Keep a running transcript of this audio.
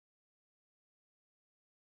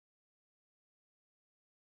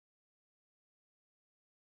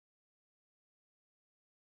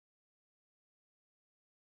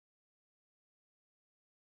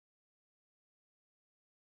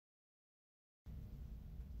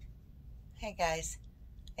Hey guys,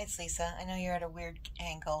 it's Lisa. I know you're at a weird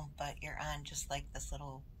angle, but you're on just like this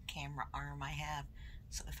little camera arm I have.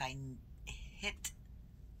 So if I hit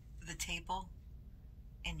the table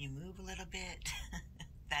and you move a little bit,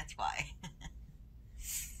 that's why.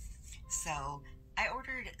 So I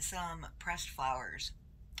ordered some pressed flowers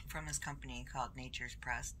from this company called Nature's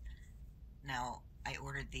Pressed. Now I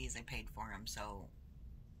ordered these, I paid for them, so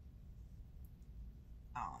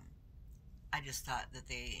um, I just thought that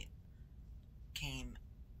they came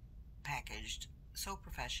packaged so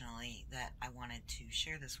professionally that I wanted to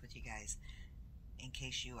share this with you guys in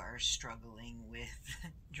case you are struggling with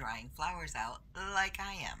drying flowers out like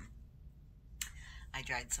I am. I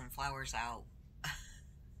dried some flowers out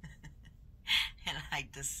and I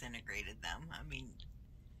disintegrated them. I mean,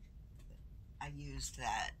 I used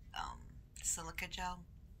that silica gel.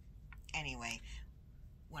 Anyway,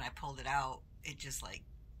 when I pulled it out, it just like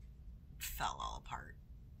fell all apart.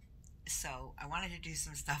 So I wanted to do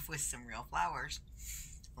some stuff with some real flowers,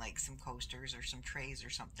 like some coasters or some trays or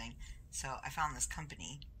something. So I found this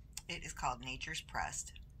company. It is called Nature's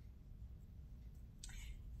Pressed,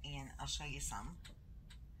 and I'll show you some.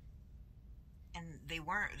 And they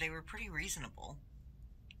were pretty reasonable,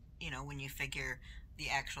 you know, when you figure the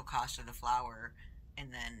actual cost of the flower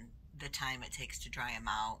and then the time it takes to dry them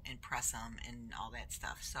out and press them and all that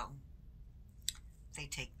stuff. So they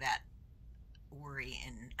take that worry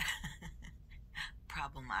and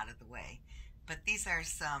problem out of the way. But these are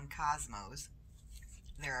some Cosmos.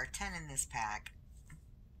 There are 10 in this pack,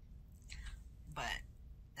 but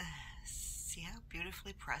see how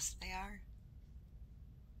beautifully pressed they are?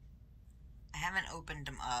 I haven't opened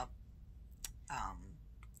them up,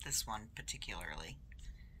 this one particularly,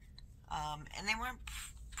 and they weren't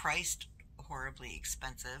priced horribly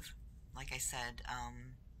expensive. Like I said,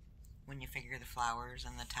 when you figure the flowers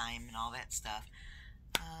and the time and all that stuff.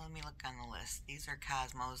 Let me look on the list. These are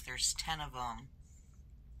Cosmos. There's 10 of them,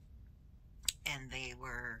 and they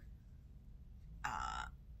were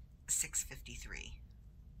 $6.53.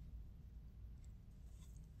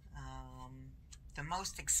 The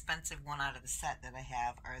most expensive one out of the set that I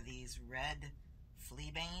have are these red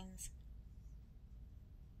fleabanes.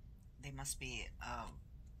 They must be a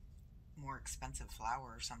more expensive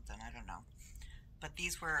flower or something. I don't know. But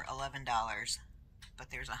these were $11.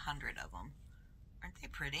 But there's 100 of them. Aren't they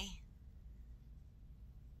pretty?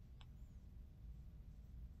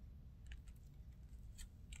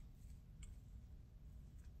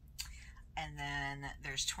 And then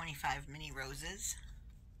there's 25 mini roses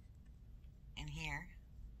in here.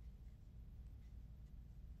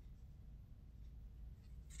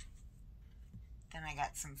 Then I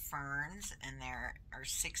got some ferns, and there are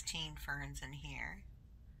 16 ferns in here.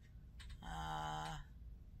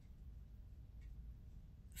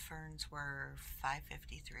 Ferns were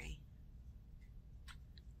 $5.53.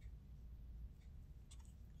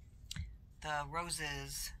 The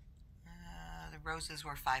roses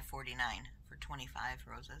were $5.49 for 25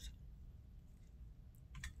 roses.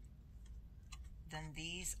 Then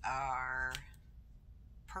these are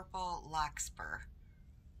purple larkspur.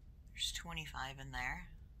 There's 25 in there.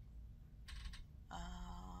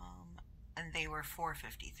 And they were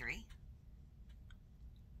 $4.53.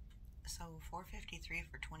 So $4.53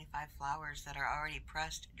 for 25 flowers that are already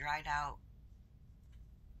pressed, dried out.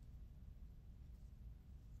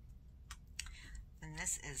 And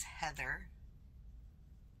this is heather.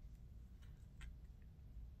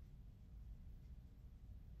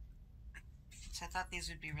 So I thought these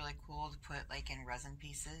would be really cool to put like in resin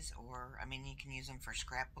pieces, or I mean you can use them for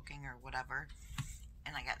scrapbooking or whatever.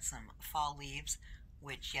 And I got some fall leaves,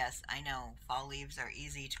 which yes, I know fall leaves are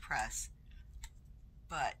easy to press,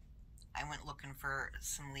 but I went looking for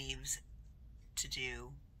some leaves to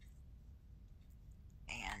do,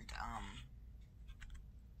 and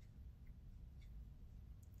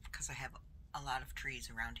because I have a lot of trees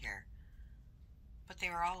around here, but they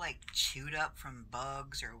were all like chewed up from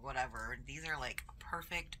bugs or whatever. These are like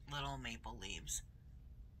perfect little maple leaves,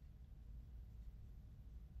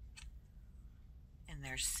 and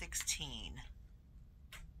there's 16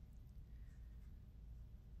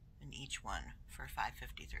 in each one for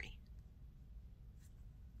 $5.53.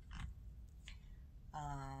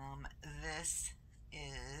 This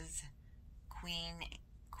is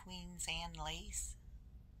Queen's Anne lace,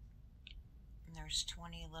 and there's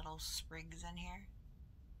 20 little sprigs in here.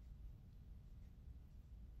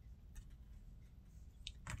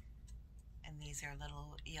 And these are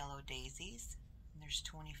little yellow daisies, and there's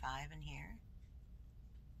 25 in here.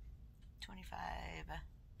 25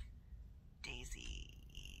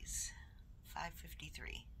 daisies,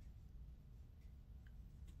 $5.53.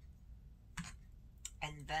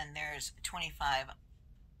 And then there's 25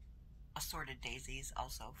 assorted daisies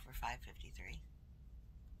also for $5.53.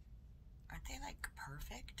 Aren't they like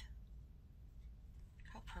perfect?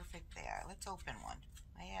 How perfect they are. Let's open one.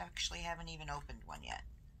 I actually haven't even opened one yet.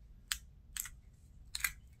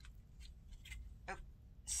 Oh,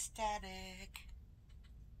 static.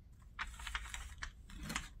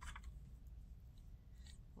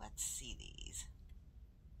 Let's see these.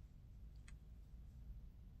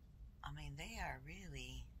 I mean, they are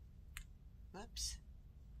really, whoops.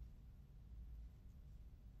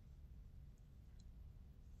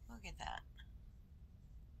 Look at that.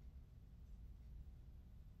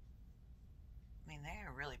 I mean, they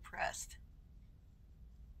are really pressed.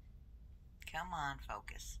 Come on,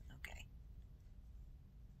 focus. Okay.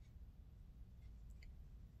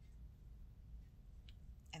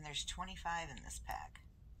 And there's 25 in this pack.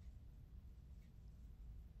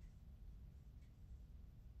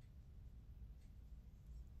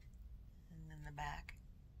 And then the back.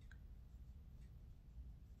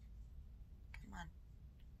 Come on.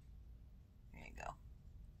 There you go.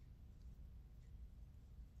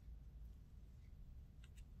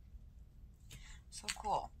 So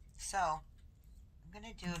cool. So I'm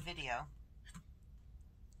going to do a video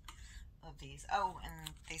of these. Oh,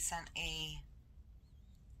 and they sent a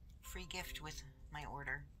free gift with my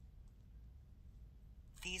order.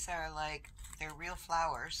 These are like, they're real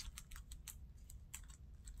flowers.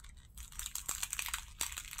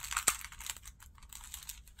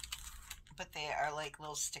 But they are like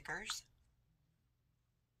little stickers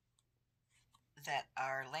that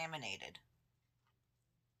are laminated.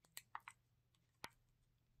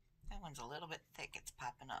 That one's a little bit thick, it's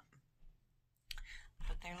popping up.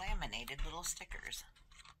 But they're laminated little stickers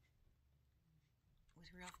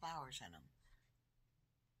with real flowers in them.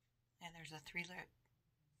 And there's a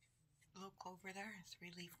little clover there, a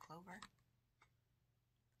 3-leaf clover.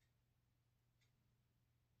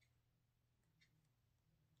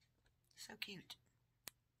 So cute.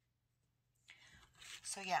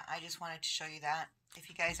 So yeah, I just wanted to show you that. If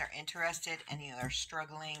you guys are interested and you are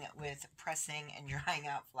struggling with pressing and drying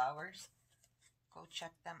out flowers, go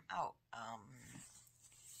check them out. I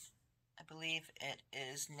believe it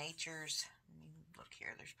is Nature's, let me look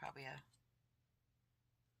here, there's probably a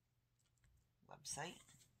website.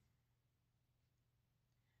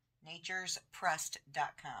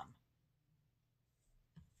 naturespressed.com.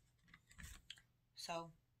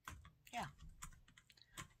 So yeah,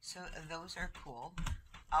 so those are cool.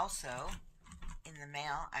 Also, in the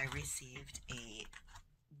mail, I received a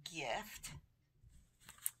gift,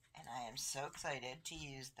 and I am so excited to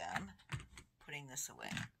use them. Putting this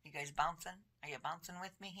away. You guys bouncing? Are you bouncing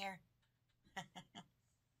with me here?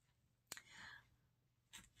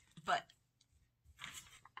 But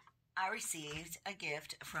I received a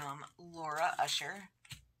gift from Laura Usher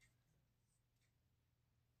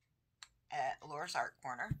at Laura's Art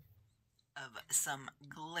Corner of some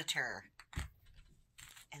glitter.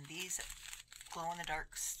 And these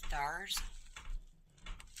glow-in-the-dark stars,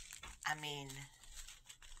 I mean,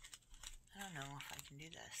 I don't know if I can do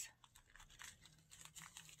this.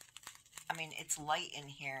 I mean, it's light in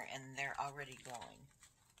here and they're already glowing.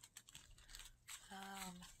 I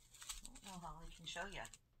don't know how I can show you.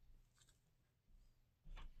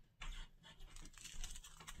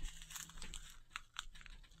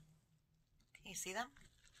 Can you see them?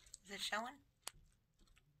 Is it showing?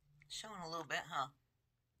 It's showing a little bit, huh?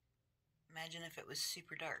 Imagine if it was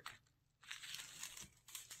super dark.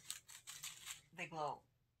 They glow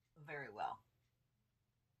very well.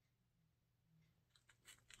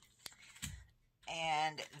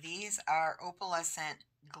 And these are opalescent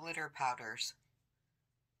glitter powders.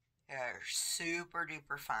 They're super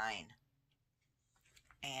duper fine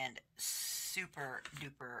and super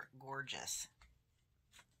duper gorgeous.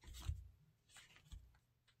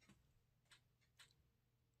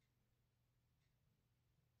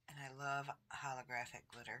 And I love holographic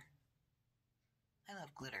glitter. I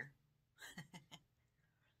love glitter.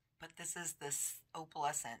 But this is this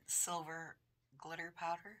opalescent silver glitter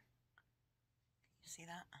powder. You see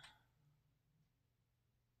that?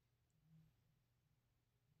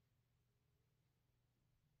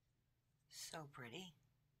 So pretty.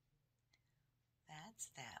 That's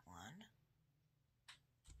that one.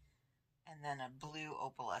 And then a blue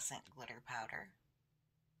opalescent glitter powder.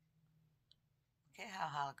 Look at how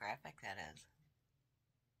holographic that is.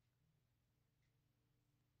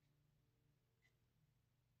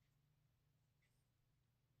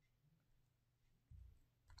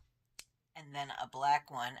 And then a black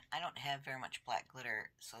one. I don't have very much black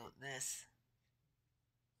glitter, so this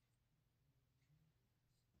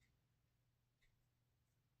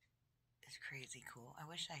is crazy cool. I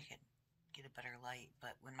wish I could get a better light,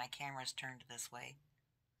 but when my camera's turned this way,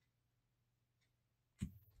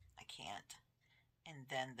 I can't. And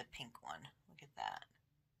then the pink one. Look at that.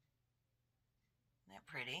 Isn't that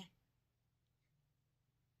pretty?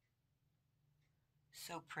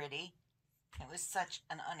 So pretty. It was such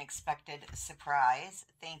an unexpected surprise.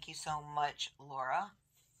 Thank you so much, Laura.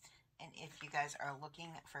 And if you guys are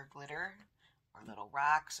looking for glitter or little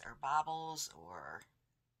rocks or baubles or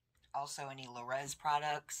also any Lorez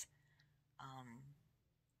products,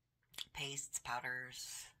 pastes,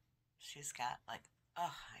 powders, she's got like,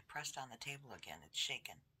 oh, I pressed on the table again. It's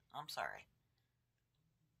shaking. I'm sorry.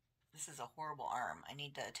 This is a horrible arm. I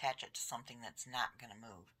need to attach it to something that's not going to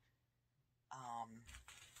move.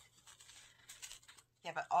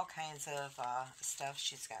 Yeah, but all kinds of stuff.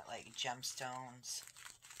 She's got like gemstones,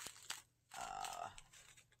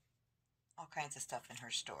 all kinds of stuff in her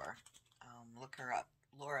store. Look her up,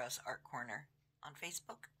 Laura's Art Corner on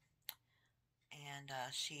Facebook. And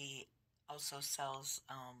she also sells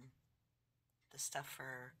the stuff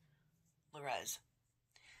for Lorez.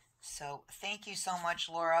 So thank you so much,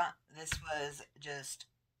 Laura. This was just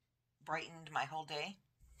brightened my whole day.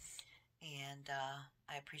 And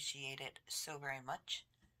I appreciate it so very much.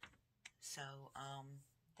 So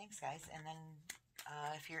thanks, guys. And then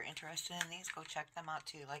if you're interested in these, go check them out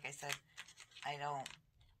too. Like I said, I don't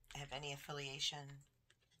have any affiliation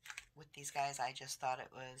with these guys. I just thought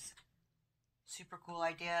it was super cool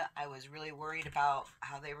idea. I was really worried about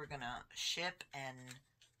how they were gonna ship, and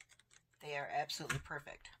they are absolutely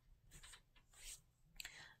perfect.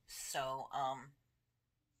 So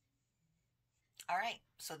all right,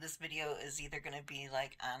 so this video is either going to be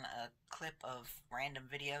like on a clip of random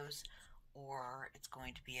videos, or it's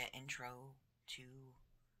going to be an intro to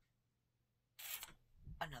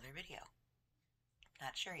another video.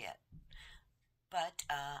 Not sure yet, but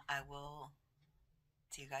I will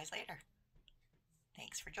see you guys later.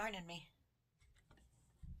 Thanks for joining me.